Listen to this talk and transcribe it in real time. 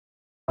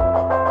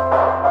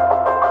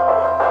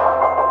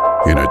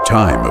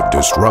time of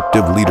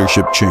disruptive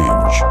leadership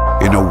change.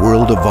 In a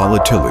world of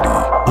volatility,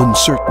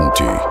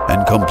 uncertainty,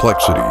 and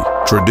complexity,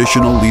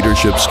 traditional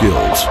leadership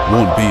skills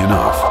won't be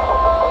enough.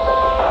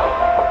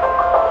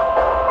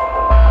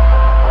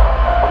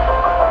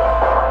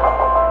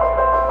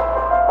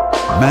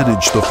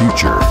 Manage the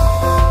future.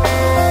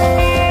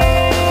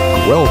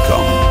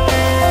 Welcome.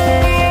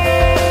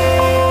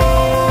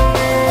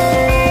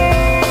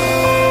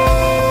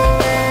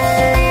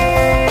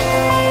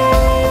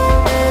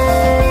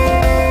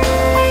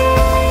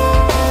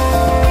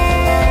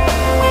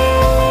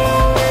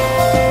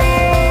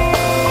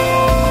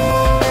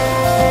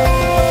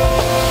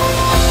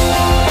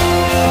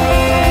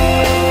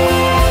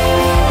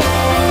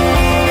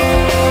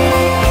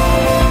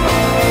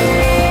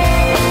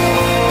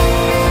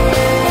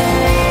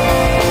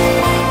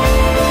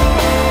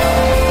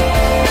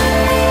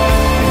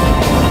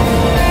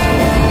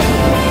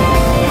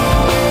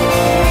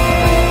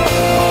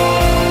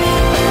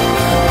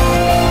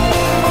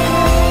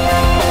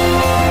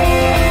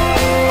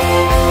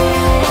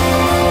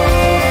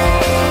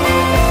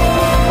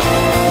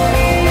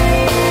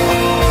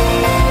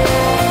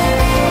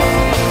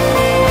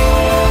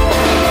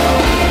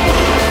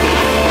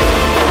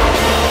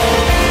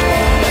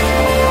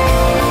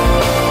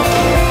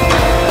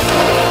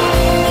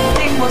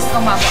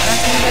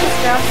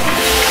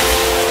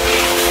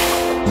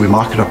 We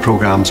market our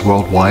programs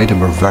worldwide, and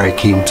we're very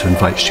keen to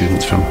invite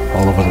students from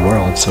all over the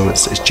world, so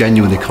it's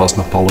genuinely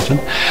cosmopolitan.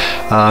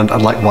 And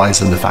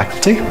likewise in the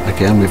faculty,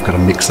 again, we've got a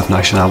mix of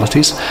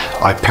nationalities.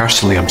 I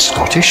personally am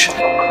Scottish.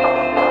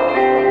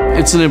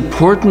 It's an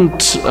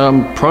important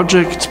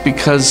project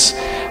because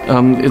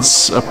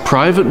it's a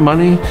private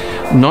money,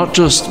 not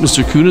just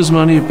Mr. Kuehne's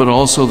money, but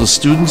also the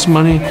students'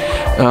 money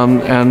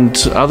and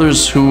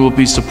others who will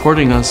be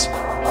supporting us.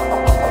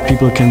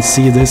 People can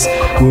see this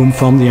room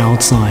from the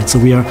outside, so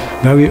we are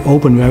very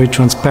open, very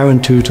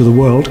transparent to the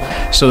world.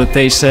 So that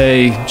they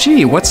say,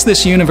 gee, what's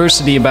this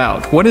university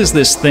about? What is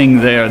this thing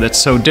there that's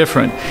so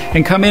different?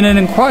 And come in and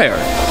inquire.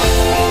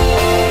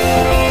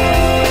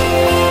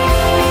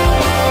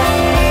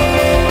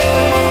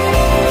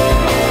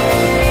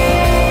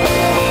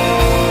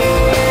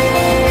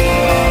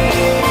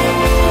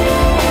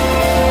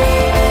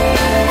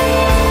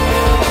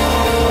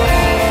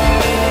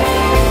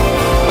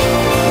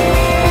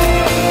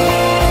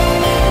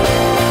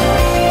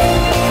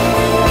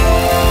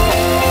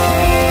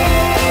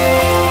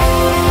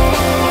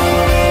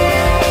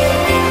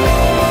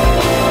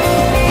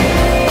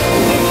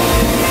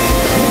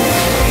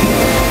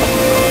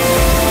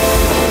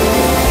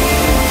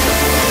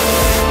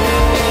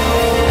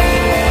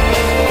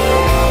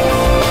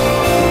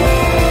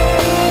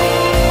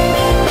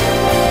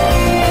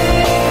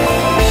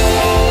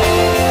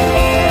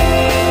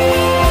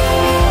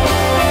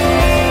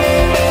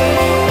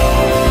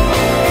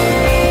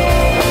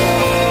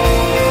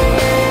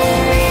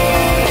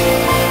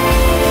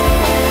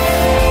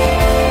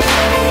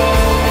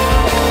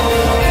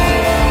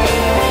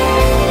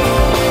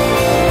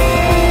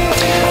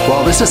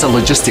 This is a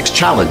logistics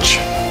challenge,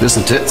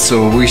 isn't it?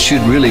 So we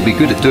should really be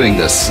good at doing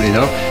this, you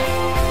know.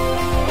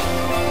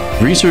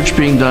 Research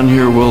being done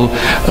here will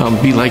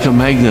be like a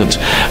magnet.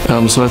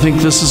 So I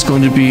think this is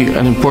going to be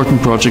an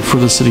important project for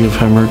the city of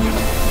Hamburg.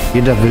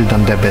 Jeder will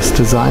dann der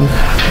Beste sein,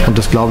 und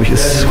das, glaube ich,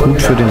 ist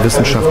gut für den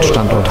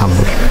Wissenschaftsstandort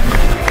Hamburg.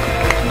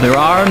 There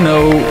are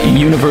no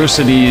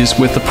universities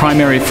with the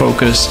primary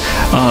focus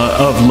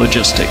of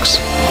logistics.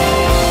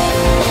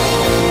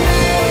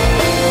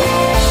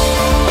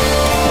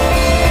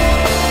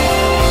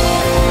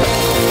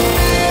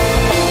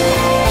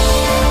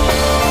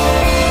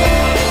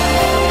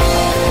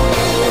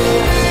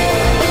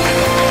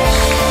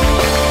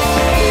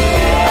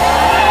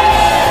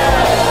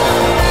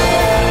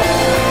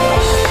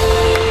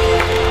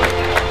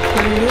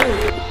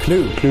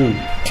 KLU.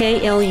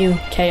 KLU.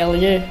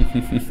 KLU.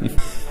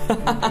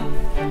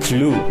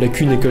 KLU, la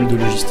Kuehne école de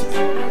logistique.